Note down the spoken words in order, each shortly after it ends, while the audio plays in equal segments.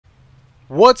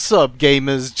What's up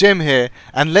gamers, Jem here,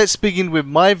 and let's begin with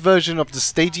my version of the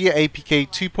Stadia APK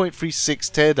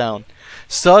 2.36 teardown.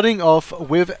 Starting off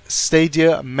with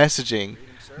Stadia Messaging.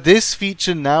 This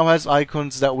feature now has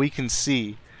icons that we can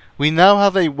see. We now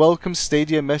have a welcome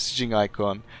Stadia Messaging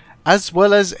icon, as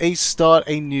well as a start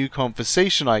a new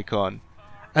conversation icon.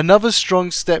 Another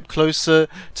strong step closer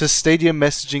to Stadia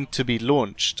Messaging to be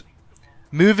launched.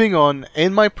 Moving on,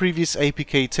 in my previous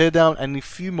APK teardown and a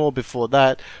few more before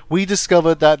that, we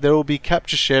discovered that there will be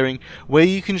capture sharing where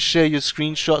you can share your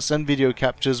screenshots and video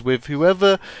captures with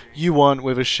whoever you want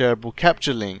with a shareable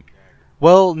capture link.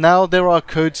 Well, now there are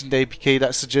codes in the APK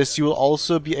that suggest you will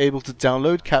also be able to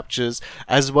download captures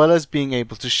as well as being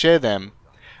able to share them.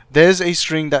 There's a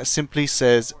string that simply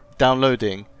says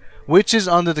downloading, which is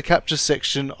under the capture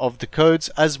section of the codes,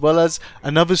 as well as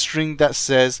another string that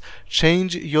says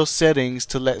change your settings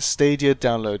to let Stadia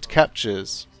download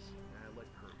captures.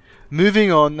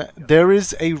 Moving on, there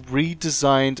is a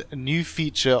redesigned new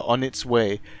feature on its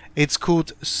way. It's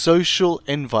called social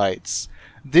invites.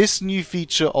 This new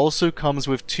feature also comes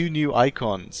with two new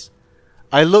icons.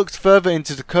 I looked further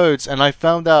into the codes and I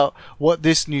found out what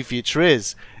this new feature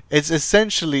is. It's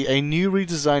essentially a new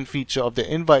redesigned feature of the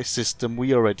invite system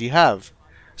we already have.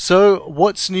 So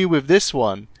what's new with this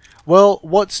one? Well,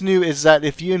 what's new is that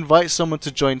if you invite someone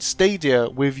to join Stadia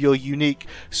with your unique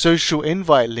social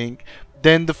invite link,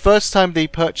 then the first time they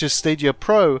purchase Stadia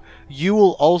Pro, you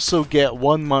will also get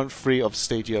 1 month free of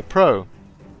Stadia Pro.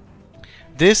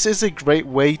 This is a great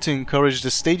way to encourage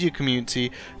the Stadia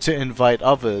community to invite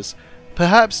others.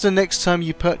 Perhaps the next time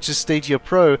you purchase Stadia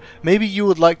Pro, maybe you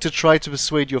would like to try to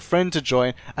persuade your friend to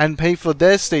join and pay for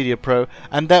their Stadia Pro,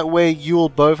 and that way you will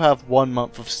both have 1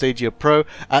 month of Stadia Pro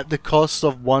at the cost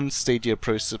of one Stadia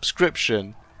Pro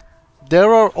subscription.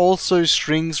 There are also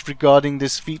strings regarding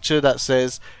this feature that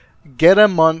says get a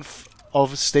month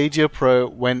of Stadia Pro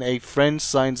when a friend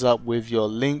signs up with your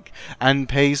link and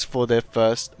pays for their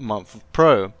first month of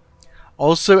Pro.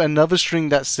 Also another string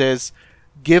that says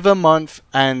give a month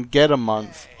and get a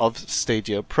month of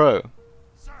Stadia Pro.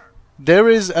 There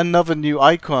is another new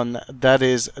icon that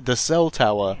is the cell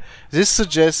tower. This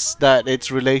suggests that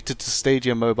it's related to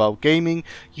Stadia mobile gaming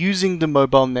using the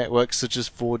mobile networks such as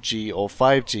 4G or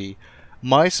 5G.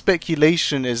 My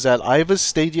speculation is that either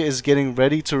Stadia is getting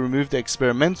ready to remove the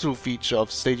experimental feature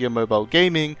of Stadia mobile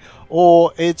gaming,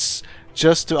 or it's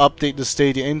just to update the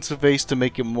Stadia interface to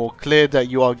make it more clear that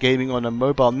you are gaming on a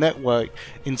mobile network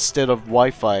instead of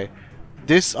Wi-Fi.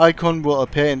 This icon will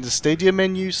appear in the Stadia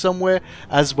menu somewhere,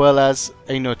 as well as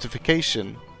a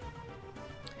notification.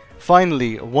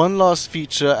 Finally, one last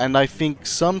feature, and I think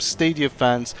some Stadia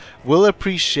fans will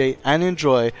appreciate and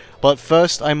enjoy, but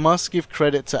first I must give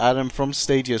credit to Adam from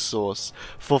Stadia Source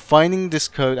for finding this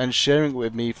code and sharing it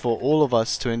with me for all of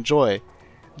us to enjoy.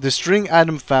 The string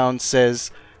Adam found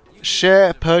says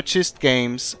share purchased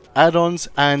games, add-ons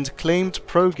and claimed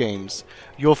pro games.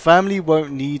 Your family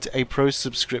won't need a pro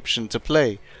subscription to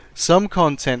play. Some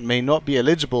content may not be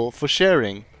eligible for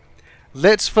sharing.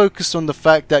 Let's focus on the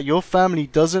fact that your family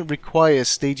doesn't require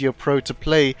Stadia Pro to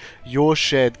play your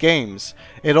shared games.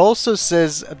 It also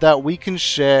says that we can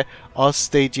share our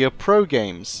Stadia Pro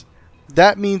games.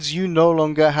 That means you no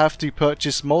longer have to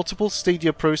purchase multiple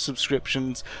Stadia Pro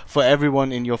subscriptions for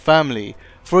everyone in your family.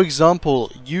 For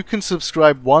example, you can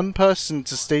subscribe one person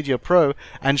to Stadia Pro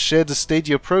and share the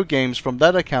Stadia Pro games from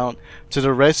that account to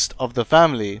the rest of the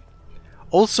family.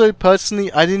 Also, personally,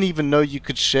 I didn't even know you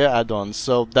could share add-ons,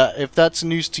 so if that's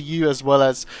news to you as well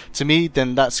as to me,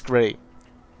 then that's great.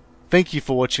 Thank you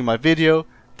for watching my video.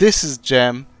 This is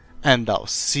Jem, and I'll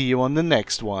see you on the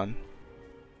next one.